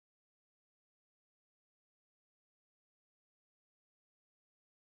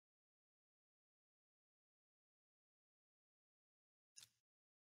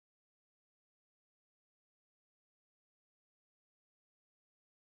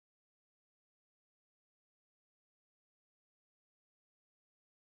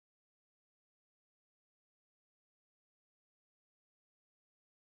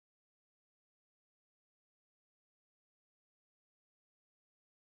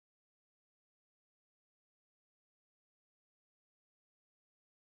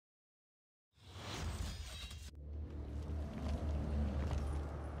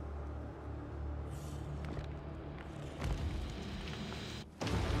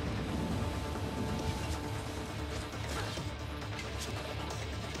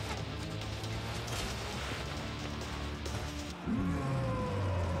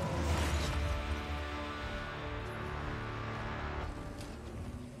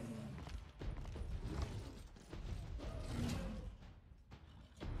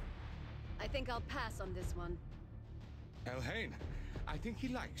think I'll pass on this one. Elhain, I think he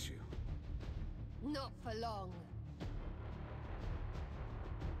likes you. Not for long.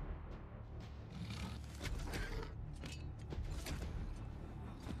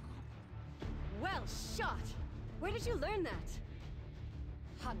 Well shot! Where did you learn that?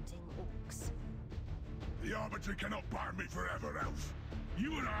 Hunting orcs. The Arbiter cannot bar me forever, Elf.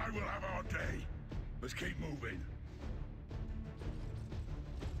 You and I will have our day. Let's keep moving.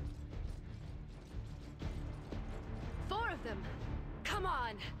 Four of them! Come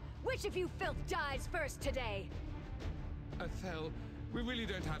on! Which of you filth dies first today? Athel, we really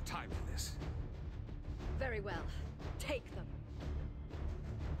don't have time for this. Very well. Take them.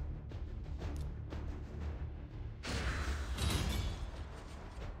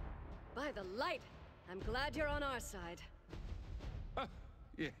 By the light! I'm glad you're on our side.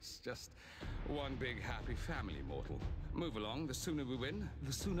 Yes, just one big happy family, mortal. Move along, the sooner we win,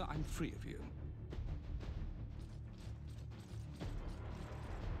 the sooner I'm free of you.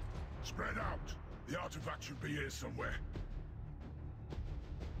 Spread out. The artifact should be here somewhere.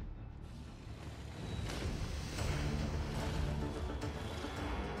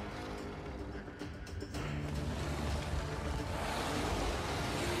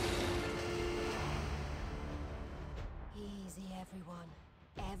 Easy, everyone.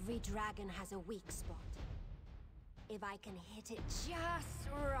 Every dragon has a weak spot. If I can hit it just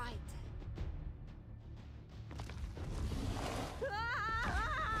right.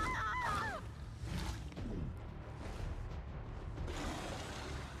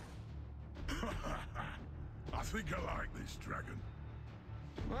 I think I like this dragon.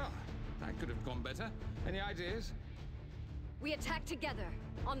 Well, that could have gone better. Any ideas? We attack together.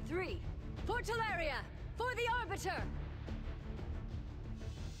 On 3. For Teleriya! For the Arbiter!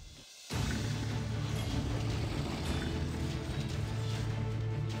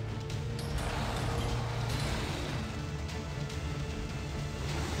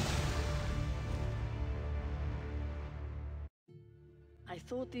 I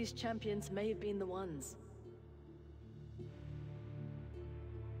thought these champions may have been the ones.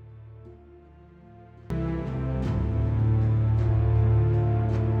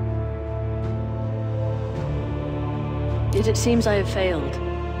 Yet it seems I have failed.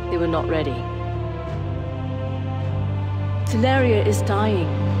 They were not ready. Teleriya is dying,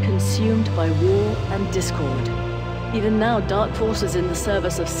 consumed by war and discord. Even now, dark forces in the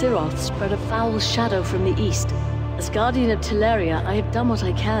service of Siroth spread a foul shadow from the east. As Guardian of Teleriya, I have done what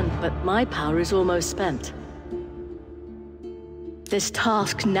I can, but my power is almost spent. This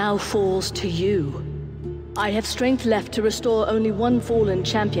task now falls to you. I have strength left to restore only one fallen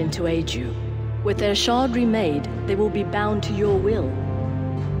champion to aid you. With their shard remade, they will be bound to your will.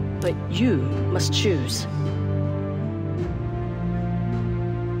 But you must choose.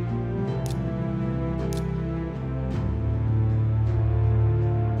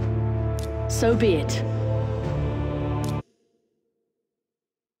 So be it.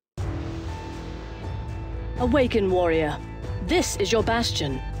 Awaken, warrior. This is your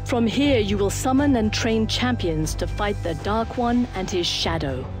bastion. From here you will summon and train champions to fight the Dark One and his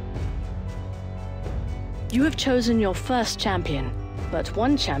shadow. You have chosen your first champion, but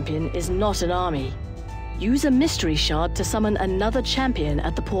one champion is not an army. Use a mystery shard to summon another champion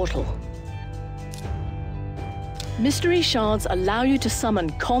at the portal. Mystery shards allow you to summon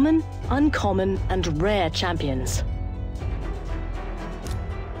common, uncommon, and rare champions.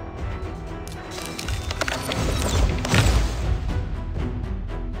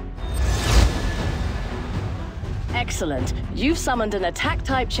 Excellent. You've summoned an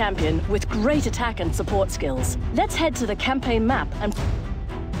attack-type champion with great attack and support skills. Let's head to the campaign map and...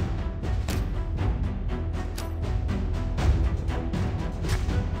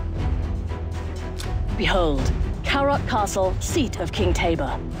 Behold, Karok Castle, seat of King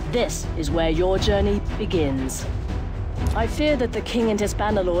Tabor. This is where your journey begins. I fear that the king and his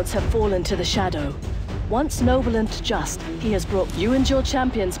bannerlords have fallen to the shadow. Once noble and just, he has brought you and your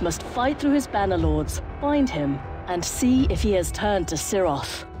champions must fight through his bannerlords, find him, and see if he has turned to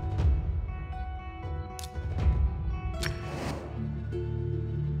Siroth.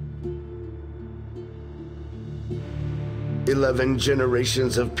 "11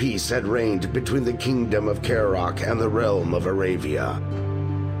 generations of peace had reigned between the kingdom of Karok and the realm of Aravia.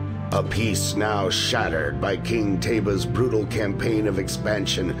 A peace now shattered by King Tabor's brutal campaign of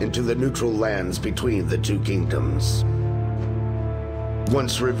expansion into the neutral lands between the two kingdoms.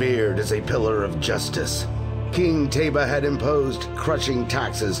 Once revered as a pillar of justice, King Tabor had imposed crushing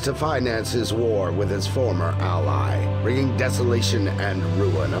taxes to finance his war with his former ally, bringing desolation and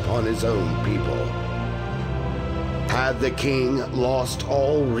ruin upon his own people. Had the king lost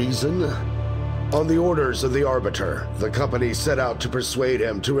all reason? On the orders of the Arbiter, the company set out to persuade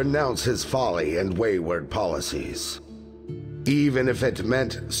him to renounce his folly and wayward policies. Even if it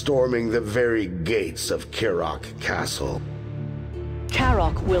meant storming the very gates of Kaerok Castle.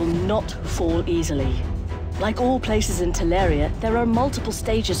 Kaerok will not fall easily. Like all places in Teleriya, there are multiple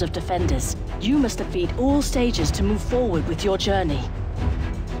stages of defenders. You must defeat all stages to move forward with your journey.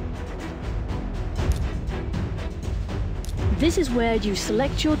 This is where you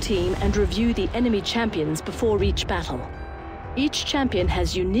select your team and review the enemy champions before each battle. Each champion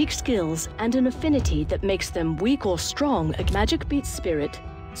has unique skills and an affinity that makes them weak or strong. Magic beats spirit,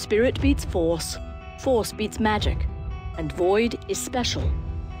 spirit beats force, force beats magic, and void is special.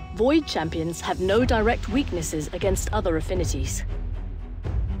 Void champions have no direct weaknesses against other affinities.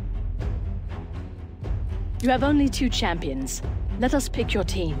 You have only 2 champions. Let us pick your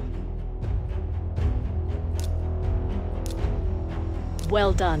team.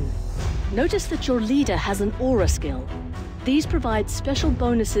 Well done. Notice that your leader has an aura skill. These provide special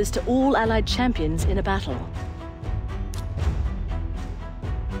bonuses to all allied champions in a battle.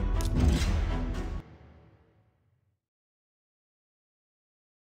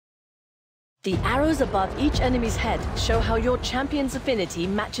 The arrows above each enemy's head show how your champion's affinity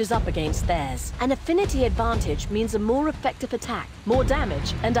matches up against theirs. An affinity advantage means a more effective attack, more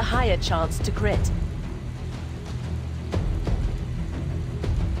damage, and a higher chance to crit.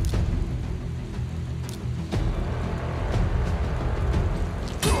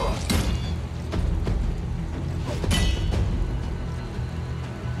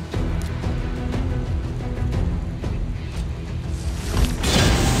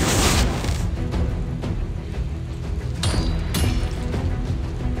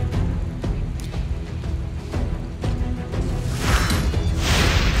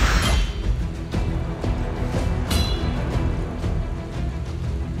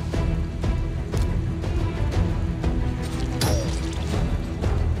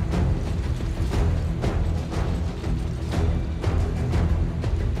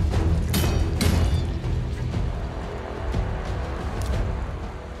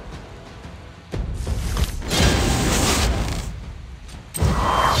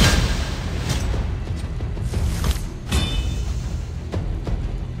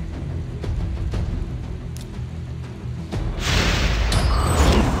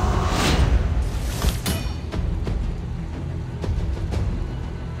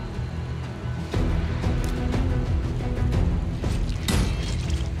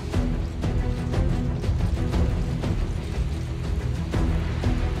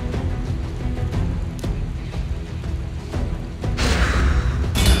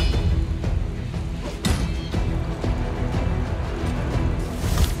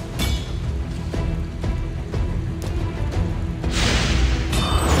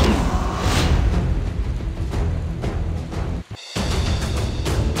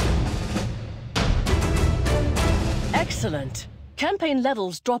 Excellent. Campaign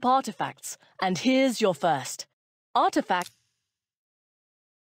levels drop artifacts, and here's your first. Artifact.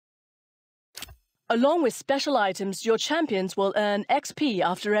 Along with special items, your champions will earn XP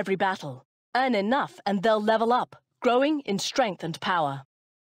after every battle. Earn enough and they'll level up, growing in strength and power.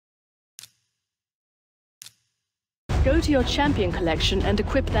 Go to your champion collection and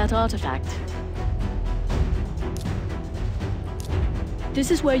equip that artifact. This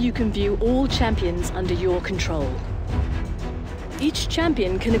is where you can view all champions under your control. Each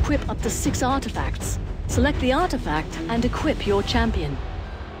champion can equip up to 6 artifacts. Select the artifact and equip your champion.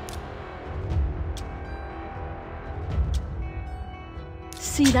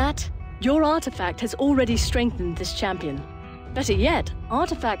 See that? Your artifact has already strengthened this champion. Better yet,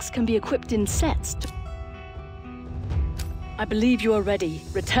 artifacts can be equipped in sets. I believe you are ready.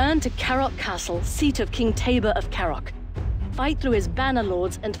 Return to Kaerok Castle, seat of King Tabor of Kaerok. Fight through his banner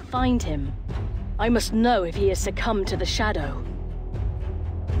lords and find him. I must know if he has succumbed to the shadow.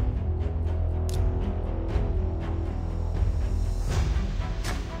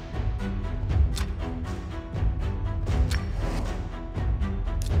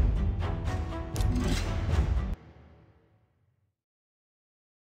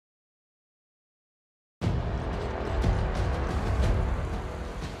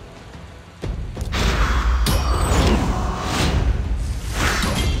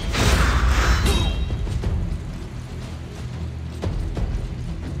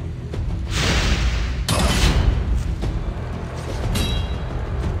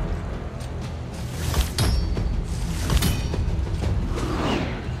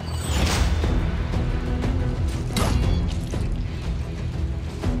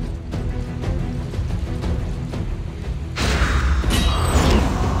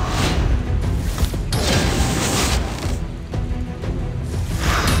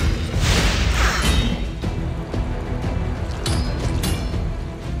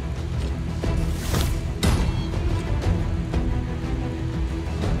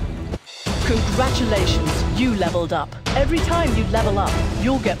 Congratulations, you leveled up. Every time you level up,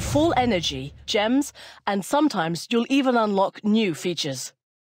 you'll get full energy, gems, and sometimes you'll even unlock new features.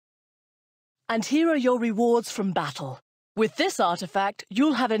 And here are your rewards from battle. With this artifact,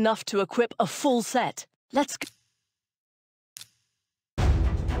 you'll have enough to equip a full set. Let's go.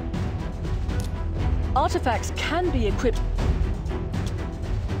 Artifacts can be equipped.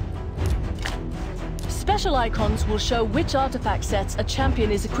 Special icons will show which artifact sets a champion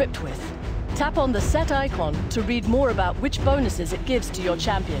is equipped with. Tap on the set icon to read more about which bonuses it gives to your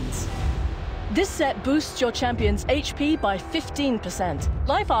champions. This set boosts your champion's HP by 15%.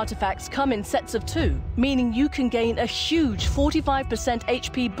 Life artifacts come in sets of 2, meaning you can gain a huge 45%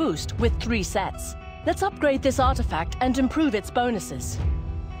 HP boost with 3 sets. Let's upgrade this artifact and improve its bonuses.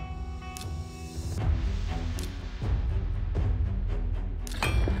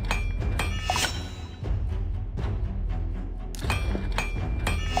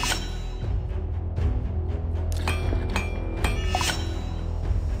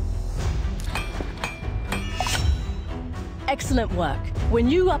 Excellent work. When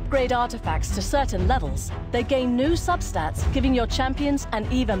you upgrade artifacts to certain levels, they gain new substats, giving your champions an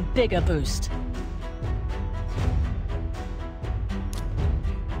even bigger boost.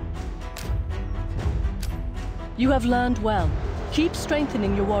 You have learned well. Keep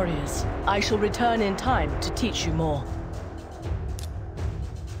strengthening your warriors. I shall return in time to teach you more.